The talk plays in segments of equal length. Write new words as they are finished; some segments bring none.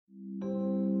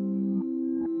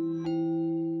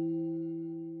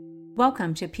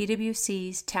Welcome to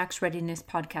PwC's Tax Readiness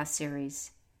Podcast Series.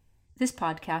 This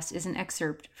podcast is an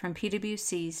excerpt from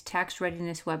PwC's Tax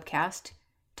Readiness webcast,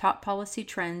 Top Policy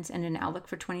Trends and an Outlook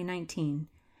for 2019,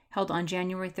 held on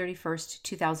January 31st,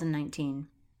 2019.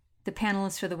 The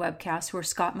panelists for the webcast were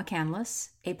Scott McCandless,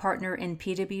 a partner in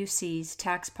PwC's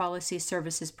Tax Policy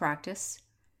Services practice,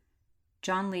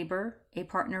 John Lieber, a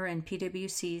partner in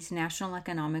PwC's National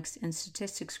Economics and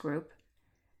Statistics Group,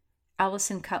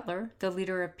 Allison Cutler, the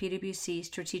leader of PwC's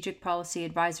Strategic Policy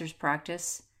Advisors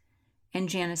practice, and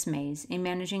Janice Mays, a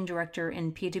managing director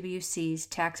in PwC's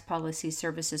Tax Policy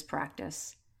Services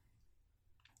practice.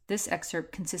 This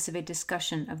excerpt consists of a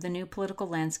discussion of the new political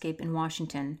landscape in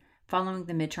Washington following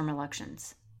the midterm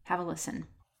elections. Have a listen.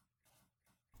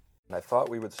 I thought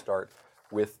we would start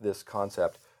with this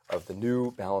concept of the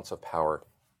new balance of power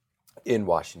in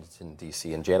Washington,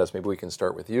 D.C. And Janice, maybe we can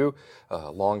start with you,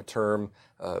 long-term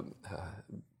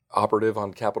operative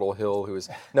on Capitol Hill who is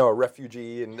now a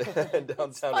refugee in downtown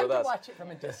it's fun with to us. Watch it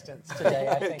from a distance today.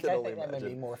 I think that may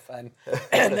be more fun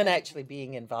than actually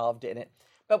being involved in it.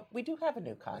 But we do have a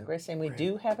new Congress, and we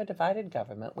do have a divided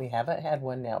government. We haven't had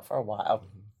one now for a while.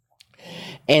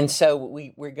 And so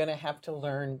we're going to have to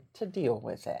learn to deal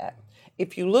with that.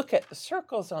 If you look at the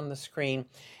circles on the screen,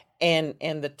 and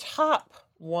the top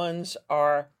ones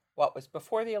are what was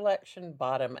before the election,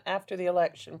 bottom after the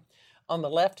election. On the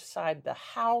left side, the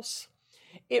House.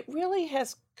 It really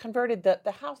has converted that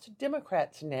the House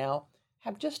Democrats now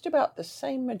have just about the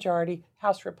same majority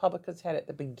House Republicans had at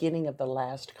the beginning of the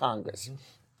last Congress.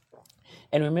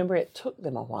 And remember, it took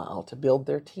them a while to build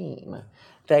their team.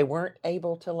 They weren't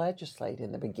able to legislate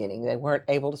in the beginning. They weren't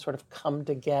able to sort of come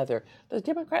together. The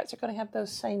Democrats are going to have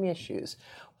those same issues.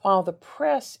 While the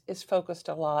press is focused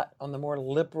a lot on the more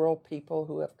liberal people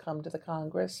who have come to the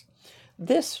Congress,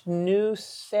 this new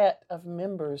set of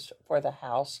members for the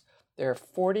House, there are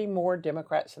 40 more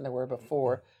Democrats than there were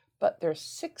before, but there are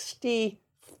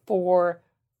 64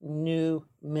 new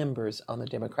members on the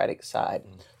Democratic side.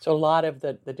 So a lot of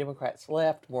the Democrats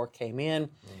left, more came in,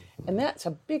 and that's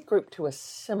a big group to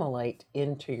assimilate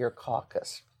into your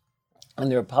caucus. And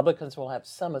the Republicans will have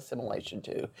some assimilation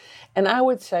too. And I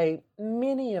would say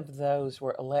many of those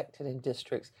were elected in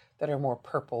districts that are more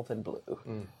purple than blue,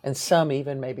 and some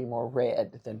even maybe more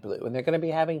red than blue. And they're going to be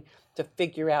having to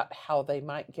figure out how they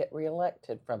might get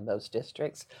reelected from those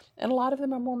districts. And a lot of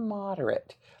them are more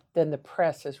moderate than the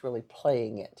press is really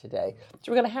playing it today. So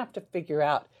we're going to have to figure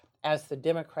out, as the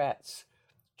Democrats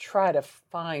try to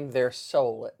find their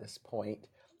soul at this point,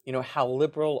 how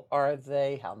liberal are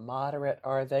they? How moderate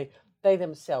are they? They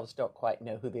themselves don't quite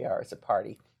know who they are as a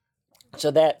party. So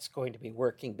that's going to be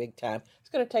working big time. It's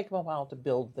going to take them a while to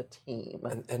build the team.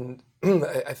 And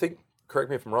I think, correct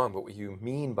me if I'm wrong, but what you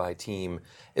mean by team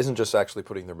isn't just actually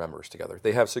putting their members together.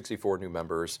 They have 64 new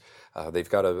members. They've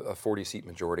got a 40-seat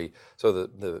majority. So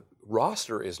the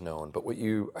roster is known, but what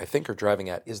you, I think, are driving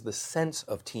at is the sense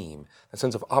of team, the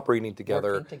sense of operating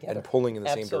together and pulling in the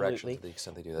same direction to the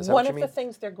extent they do that. Is that One what you of mean? the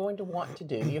things they're going to want to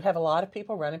do, you have a lot of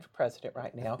people running for president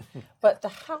right now, but the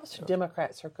House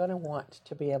Democrats are going to want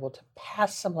to be able to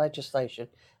pass some legislation,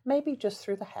 maybe just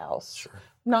through the House,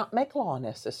 not make law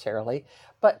necessarily,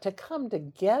 but to come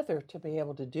together to be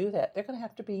able to do that, they're going to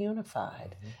have to be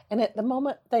unified. And at the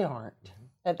moment, they aren't.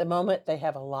 At the moment, they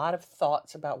have a lot of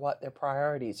thoughts about what their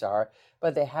priorities are,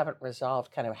 but they haven't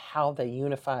resolved kind of how they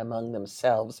unify among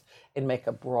themselves and make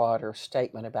a broader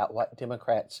statement about what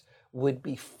Democrats would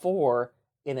be for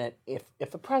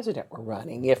if a president were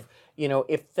running,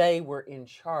 if they were in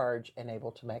charge and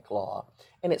able to make law.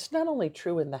 And it's not only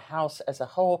true in the House as a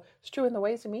whole, it's true in the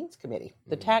Ways and Means Committee,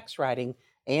 the Tax Writing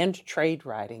and Trade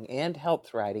Writing and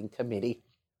Health Writing Committee.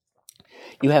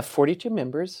 You have 42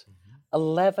 members,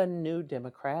 11 new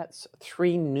Democrats,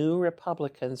 3 new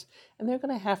Republicans, and they're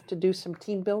going to have to do some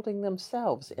team building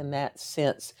themselves in that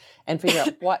sense and figure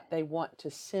out what they want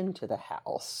to send to the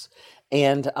House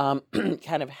and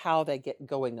kind of how they get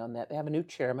going on that. They have a new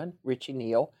chairman, Richie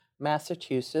Neal,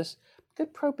 Massachusetts,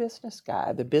 good pro-business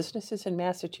guy. The businesses in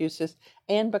Massachusetts,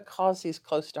 and because he's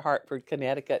close to Hartford,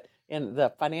 Connecticut, and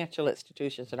the financial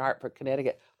institutions in Hartford,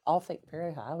 Connecticut, all think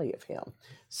very highly of him.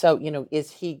 So,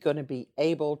 is he going to be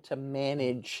able to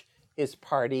manage his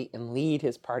party and lead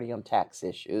his party on tax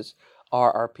issues?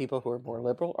 Or are people who are more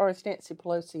liberal, or is Nancy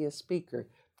Pelosi as Speaker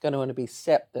going to want to be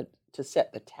set the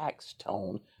tax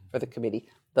tone for the committee?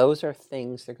 Those are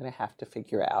things they're going to have to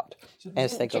figure out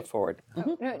as they go forward.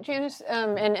 Janice,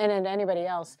 and anybody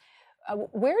else,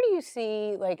 Where do you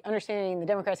see, like, understanding the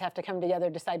Democrats have to come together,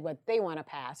 decide what they want to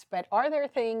pass, but are there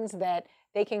things that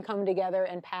they can come together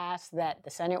and pass that the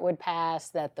Senate would pass,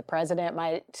 that the president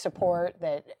might support,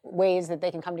 that ways that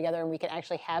they can come together and we can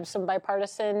actually have some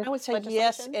bipartisan I would say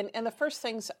legislation? yes, and the first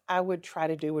things I would try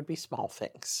to do would be small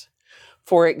things.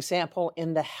 For example,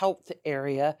 in the health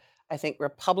area, I think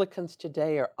Republicans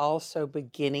today are also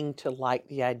beginning to like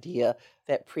the idea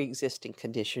that pre-existing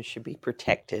conditions should be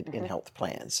protected in health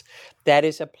plans. That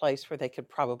is a place where they could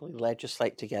probably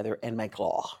legislate together and make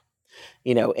law.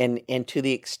 And to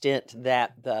the extent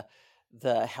that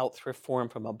the health reform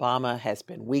from Obama has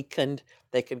been weakened,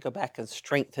 they could go back and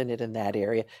strengthen it in that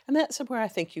area. And that's where I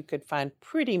think you could find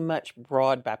pretty much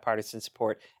broad bipartisan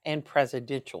support and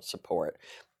presidential support.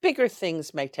 Bigger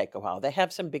things may take a while. They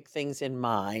have some big things in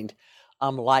mind,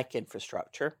 like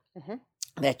infrastructure,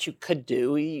 that you could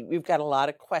do. We've got a lot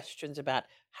of questions about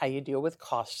how you deal with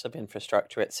costs of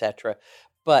infrastructure, et cetera.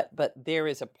 But there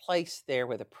is a place there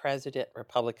where the president,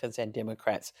 Republicans, and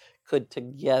Democrats could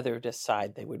together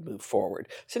decide they would move forward.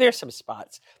 So there's some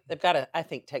spots. They've got to, I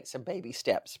think, take some baby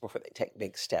steps before they take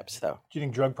big steps, though. Do you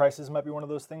think drug prices might be one of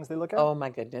those things they look at? Oh,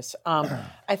 my goodness.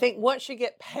 I think once you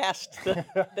get past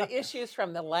the issues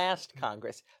from the last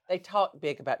Congress, they talk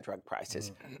big about drug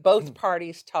prices. Both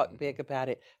parties talk big about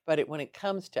it, but when it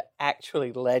comes to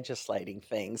actually legislating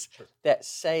things that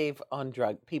save on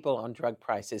people on drug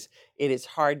prices, it is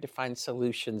hard to find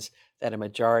solutions that a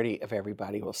majority of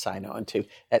everybody will sign on to.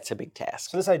 That's a big task.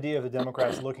 So this idea of the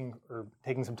Democrats looking or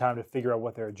taking some time to figure out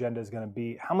what their agenda is going to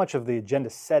be, how much of the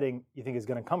agenda setting you think is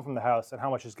going to come from the House, and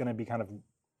how much is going to be kind of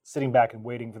sitting back and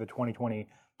waiting for the 2020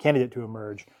 candidate to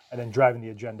emerge and then driving the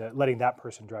agenda, letting that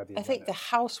person drive the agenda? I think the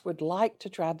House would like to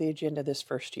drive the agenda this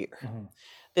first year.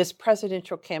 This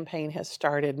presidential campaign has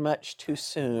started much too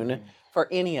soon for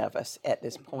any of us at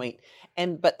this point.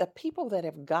 But the people that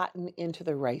have gotten into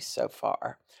the race so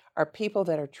far are people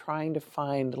that are trying to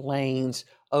find lanes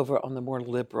over on the more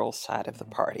liberal side of the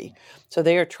party. So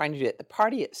they are trying to do it. The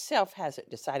party itself hasn't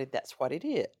decided that's what it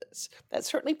is.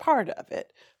 That's certainly part of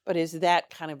it. But is that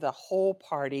kind of the whole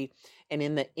party? And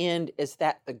in the end, is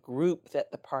that the group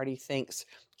that the party thinks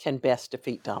can best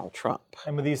defeat Donald Trump?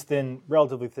 And with these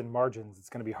relatively thin margins, it's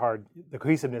going to be hard. The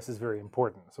cohesiveness is very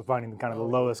important. So finding kind of the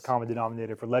lowest common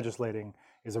denominator for legislating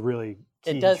is a really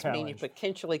key It does challenge. mean you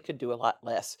potentially could do a lot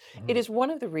less. It is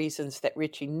one of the reasons that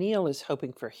Richie Neal is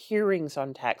hoping for hearings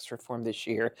on tax reform this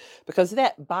year, because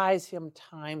that buys him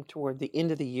time toward the end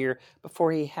of the year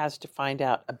before he has to find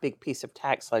out a big piece of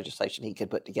tax legislation he could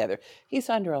put together. He's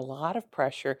under a lot of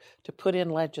pressure to put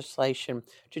in legislation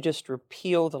to just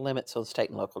repeal the limits on state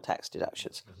and local tax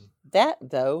deductions. That,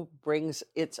 though, brings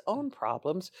its own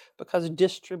problems because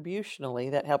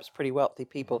distributionally that helps pretty wealthy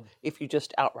people if you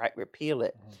just outright repeal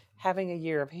it. Having a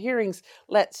year of hearings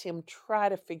lets him try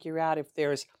to figure out if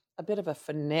there's a bit of a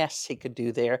finesse he could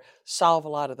do there, solve a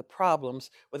lot of the problems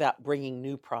without bringing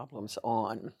new problems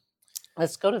on.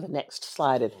 Let's go to the next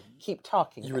slide and keep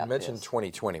talking You about had mentioned this.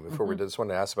 2020 before. We just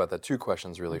wanted to ask about that. Two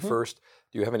questions, really. First,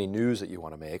 do you have any news that you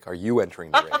want to make? Are you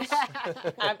entering the race?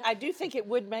 I do think it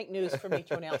would make news from each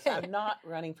one else. I'm not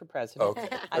running for president.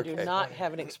 I do not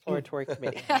have an exploratory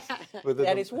committee.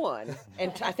 That is one.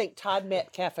 And I think Todd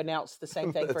Metcalf announced the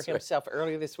same thing for himself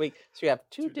earlier this week. So you have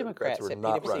two Democrats who are at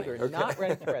not PwC who are running. not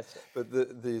running for president.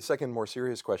 But the second, more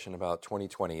serious question about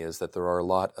 2020 is that there are a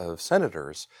lot of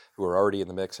senators who are already in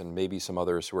the mix, and maybe some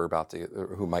others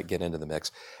who might get into the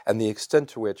mix, and the extent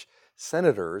to which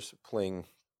senators playing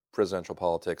presidential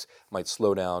politics might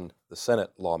slow down the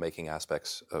Senate lawmaking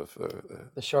aspects of.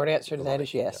 The short answer to that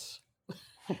is yes.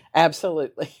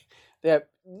 Absolutely.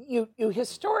 You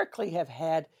historically have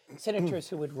had senators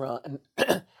who would run,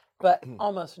 but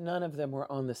almost none of them were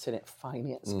on the Senate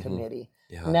Finance Committee.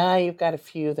 Yeah. Now you've got a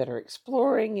few that are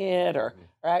exploring it or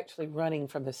are actually running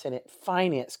from the Senate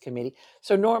Finance Committee.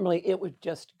 So normally it would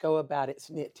just go about its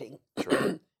knitting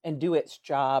and do its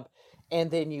job, and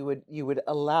then you would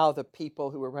allow the people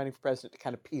who were running for president to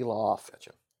kind of peel off.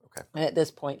 Gotcha. Okay. And at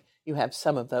this point, you have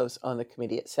some of those on the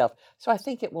committee itself. So I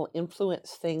think it will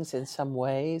influence things in some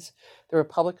ways. The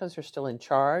Republicans are still in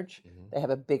charge. They have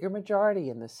a bigger majority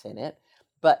in the Senate,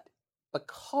 but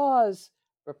because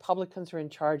Republicans are in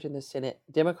charge in the Senate,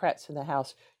 Democrats in the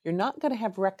House, you're not going to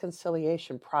have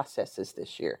reconciliation processes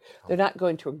this year. They're not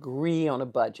going to agree on a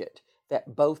budget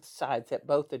that both sides, that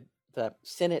both the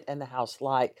Senate and the House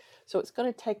like. So it's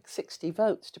going to take 60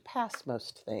 votes to pass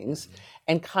most things.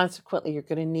 And consequently, you're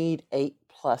going to need 8+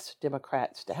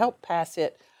 Democrats to help pass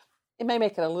it. It may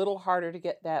make it a little harder to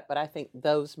get that, but I think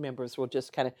those members will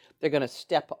just they're going to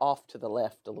step off to the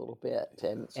left a little bit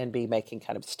and be making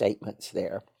kind of statements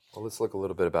there. Well, let's look a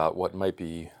little bit about what might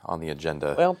be on the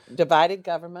agenda. Well, divided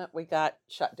government, we got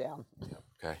shut down.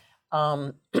 Okay.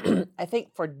 I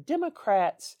think for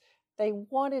Democrats, they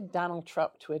wanted Donald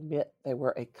Trump to admit they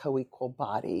were a co-equal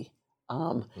body,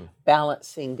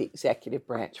 balancing the executive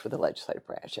branch with the legislative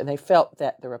branch. And they felt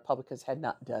that the Republicans had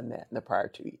not done that in the prior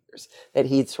 2 years, that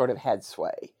he'd sort of had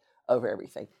sway over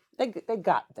everything. They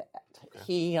got that.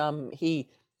 Okay. He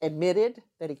admitted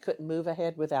that he couldn't move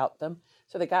ahead without them,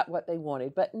 so they got what they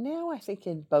wanted. But now I think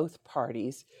in both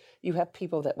parties, you have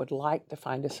people that would like to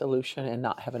find a solution and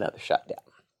not have another shutdown.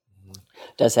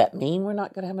 Does that mean we're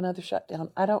not going to have another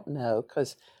shutdown? I don't know,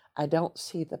 because I don't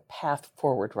see the path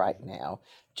forward right now.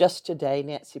 Just today,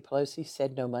 Nancy Pelosi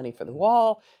said no money for the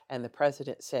wall, and the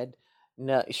president said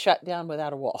no, shut down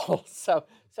without a wall. So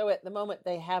at the moment,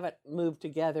 they haven't moved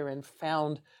together and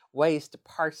found ways to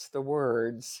parse the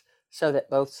words so that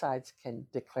both sides can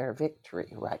declare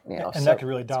victory right now. And that could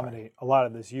really dominate a lot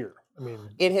of this year. I mean,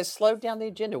 it has slowed down the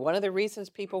agenda. One of the reasons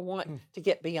people want to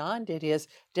get beyond it is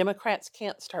Democrats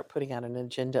can't start putting out an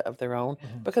agenda of their own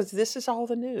because this is all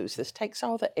the news. This takes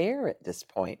all the air at this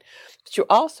point. But you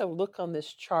also look on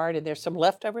this chart, and there's some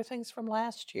leftover things from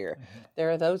last year. There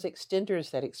are those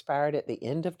extenders that expired at the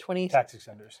end of tax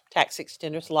extenders. Tax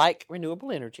extenders like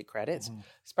renewable energy credits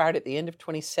expired at the end of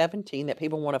 2017 that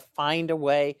people want to find a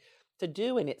way to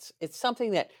do, and it's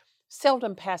something that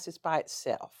seldom passes by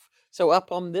itself. So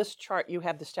up on this chart, you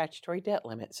have the statutory debt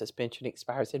limit. Suspension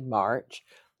expires in March.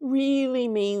 Really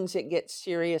means it gets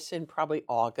serious in probably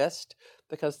August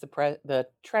because the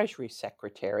Treasury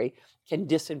Secretary can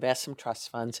disinvest some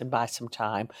trust funds and buy some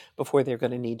time before they're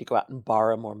going to need to go out and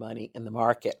borrow more money in the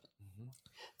market.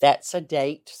 That's a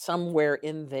date somewhere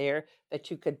in there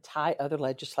that you could tie other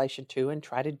legislation to and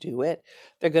try to do it.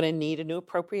 They're going to need a new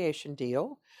appropriation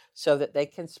deal so that they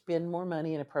can spend more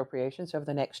money in appropriations over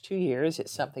the next 2 years.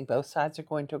 It's something both sides are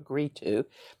going to agree to.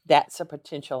 That's a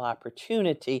potential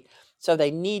opportunity. So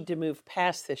they need to move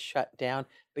past this shutdown,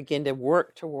 begin to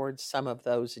work towards some of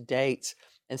those dates,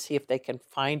 and see if they can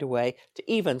find a way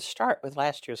to even start with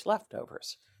last year's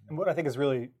leftovers. And what I think is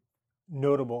really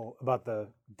notable about the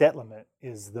debt limit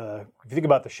is if you think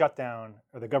about the shutdown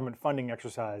or the government funding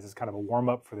exercise as kind of a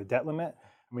warm-up for the debt limit,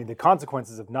 I mean, the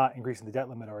consequences of not increasing the debt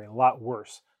limit are a lot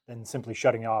worse than simply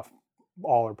shutting off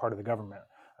all or part of the government.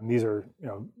 And these are,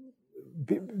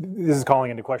 this is calling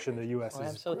into question the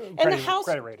U.S.'s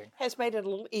credit rating. Has made it a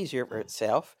little easier for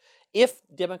itself if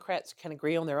Democrats can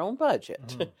agree on their own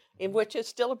budget, in which is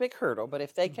still a big hurdle, but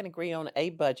if they can agree on a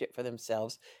budget for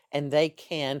themselves and they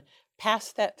can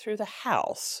pass that through the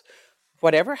House,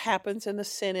 whatever happens in the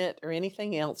Senate or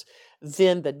anything else,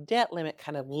 then the debt limit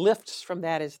kind of lifts from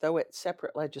that as though it's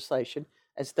separate legislation,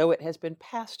 as though it has been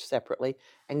passed separately,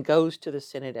 and goes to the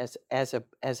Senate as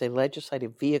a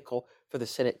legislative vehicle for the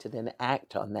Senate to then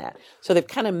act on that. So they've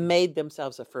kind of made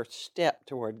themselves a first step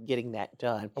toward getting that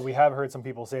done. But we have heard some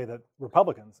people say that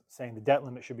Republicans saying the debt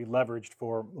limit should be leveraged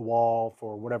for the wall,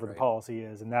 for whatever the policy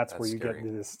is, and that's where you get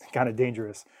into this kind of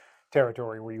dangerous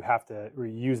territory where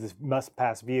you use this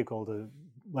must-pass vehicle to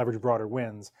leverage broader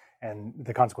wins, and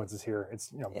the consequences here,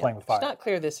 it's playing with fire. It's not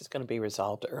clear this is going to be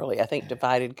resolved early. I think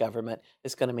divided government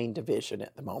is going to mean division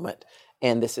at the moment,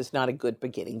 and this is not a good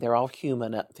beginning. They're all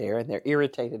human up there, and they're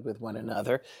irritated with one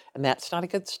another, and that's not a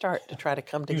good start to try to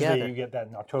come together. Usually you get that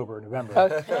in October or November.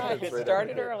 Okay, it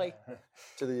started early.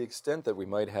 To the extent that we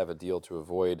might have a deal to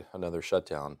avoid another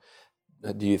shutdown,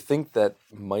 do you think that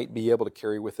might be able to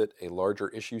carry with it a larger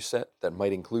issue set that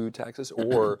might include taxes,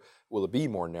 or will it be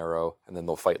more narrow and then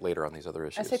they'll fight later on these other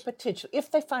issues? I say potentially.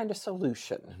 If they find a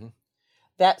solution,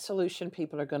 that solution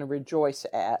people are going to rejoice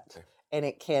at, and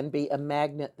it can be a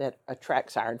magnet that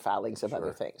attracts iron filings of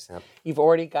other things. Yep. You've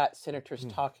already got senators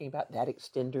talking about that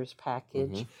extenders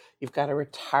package. You've got a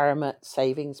retirement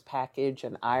savings package,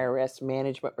 an IRS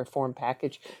management reform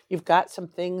package. You've got some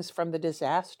things from the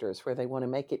disasters where they want to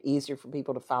make it easier for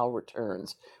people to file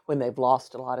returns when they've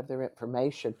lost a lot of their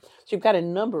information. So you've got a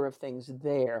number of things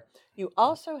there. You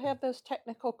also have those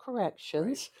technical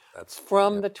corrections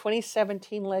from the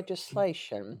 2017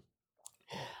 legislation.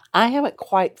 I haven't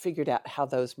quite figured out how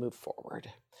those move forward.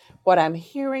 What I'm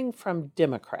hearing from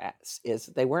Democrats is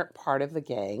they weren't part of the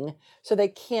gang, so they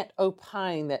can't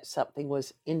opine that something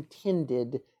was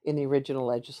intended in the original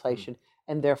legislation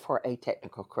and therefore a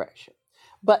technical correction.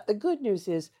 But the good news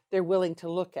is they're willing to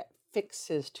look at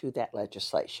fixes to that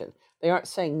legislation. They aren't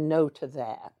saying no to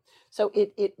that. So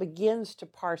it begins to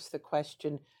parse the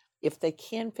question, if they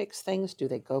can fix things, do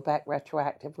they go back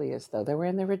retroactively as though they were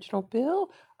in the original bill?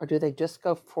 Or do they just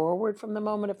go forward from the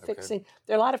moment of fixing?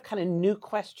 There are a lot of kind of new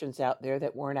questions out there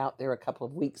that weren't out there a couple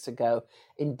of weeks ago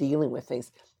in dealing with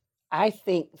things. I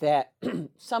think that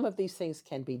some of these things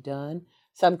can be done.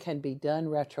 Some can be done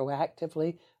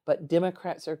retroactively, but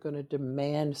Democrats are going to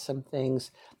demand some things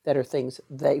that are things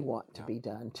they want to be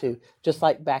done too. Just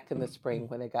like back in the spring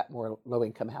when they got more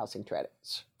low-income housing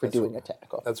credits for doing a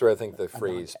technical. That's where I think the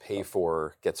phrase "pay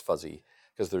for" gets fuzzy,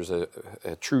 because there's a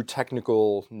true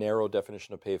technical, narrow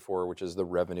definition of pay for, which is the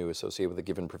revenue associated with a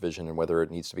given provision and whether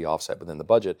it needs to be offset within the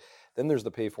budget. Then there's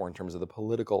the pay for in terms of the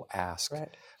political ask,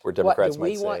 where Democrats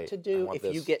might say, what do we want to do if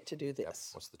this. you get to do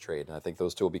this? Yep. What's the trade? And I think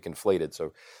those two will be conflated,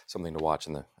 so something to watch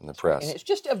in the press. And it's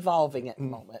just evolving at the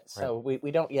moment, so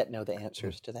we don't yet know the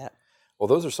answers to that. Well,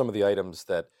 those are some of the items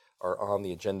that are on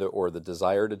the agenda or the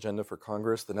desired agenda for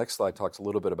Congress. The next slide talks a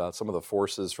little bit about some of the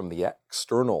forces from the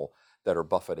external that are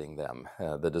buffeting them.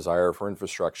 The desire for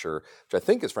infrastructure, which I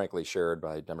think is frankly shared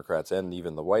by Democrats and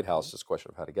even the White House, just a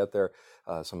question of how to get there.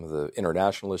 Some of the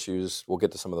international issues, we'll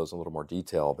get to some of those in a little more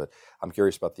detail, but I'm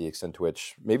curious about the extent to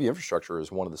which maybe infrastructure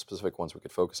is one of the specific ones we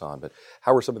could focus on, but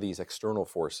how are some of these external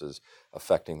forces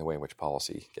affecting the way in which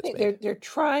policy gets made? They're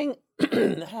trying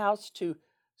the House to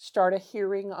start a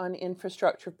hearing on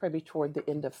infrastructure probably toward the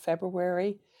end of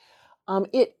February.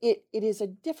 It is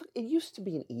it used to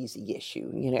be an easy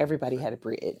issue. You know, everybody had a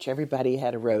bridge, everybody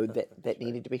had a road that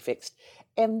needed to be fixed.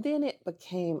 And then it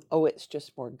became, it's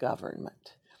just more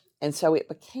government. And so it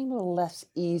became a little less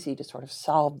easy to sort of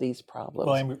solve these problems.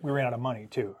 Well, and we ran out of money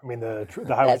too. I mean, the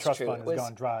Highway Trust Fund has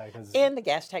gone dry. And the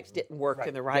gas tax didn't work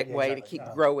in the right way to keep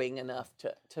growing enough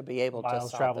to be able to solve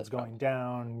miles traveled going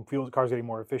down, cars getting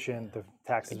more efficient, the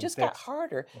taxes. It just got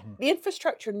harder. The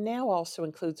infrastructure now also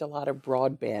includes a lot of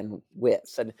broadband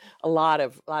widths and a lot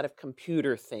of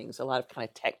computer things, a lot of kind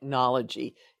of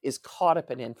technology is caught up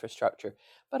in infrastructure.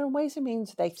 But in Ways and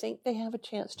Means, they think they have a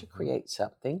chance to create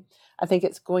something. I think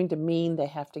it's going to mean they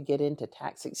have to get into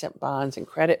tax-exempt bonds and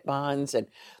credit bonds and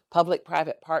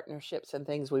public-private partnerships and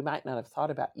things we might not have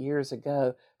thought about years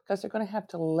ago, because they're going to have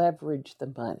to leverage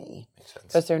the money.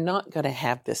 Because they're not going to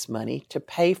have this money to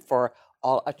pay for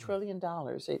 $1 trillion.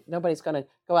 Nobody's going to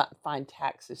go out and find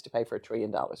taxes to pay for $1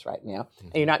 trillion right now.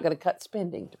 And you're not going to cut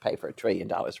spending to pay for $1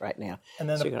 trillion right now. And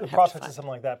then the process of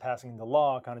something like that passing into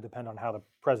law kind of depend on how the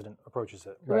president approaches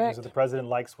it. Right? Because if the president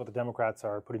likes what the Democrats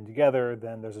are putting together,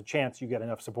 then there's a chance you get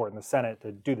enough support in the Senate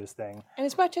to do this thing. And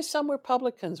as much as some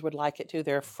Republicans would like it too,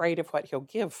 they're afraid of what he'll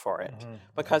give for it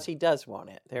because he does want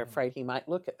it. They're afraid he might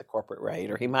look at the corporate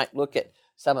rate or he might look at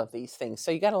some of these things.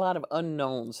 So you got a lot of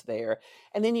unknowns there.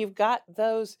 And then you've got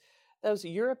those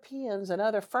Europeans and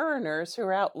other foreigners who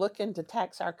are out looking to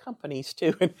tax our companies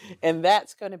too. And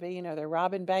that's going to be, they're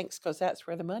robbing banks because that's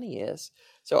where the money is.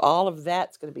 So all of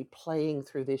that's going to be playing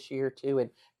through this year too.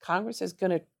 And Congress is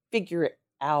going to figure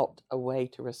out a way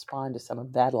to respond to some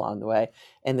of that along the way.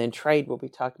 And then trade we'll be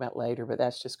talking about later, but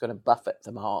that's just going to buffet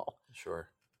them all. Sure.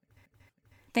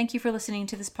 Thank you for listening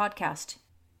to this podcast.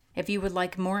 If you would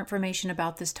like more information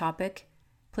about this topic,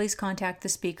 please contact the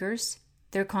speakers.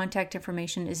 Their contact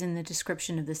information is in the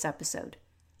description of this episode.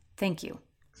 Thank you.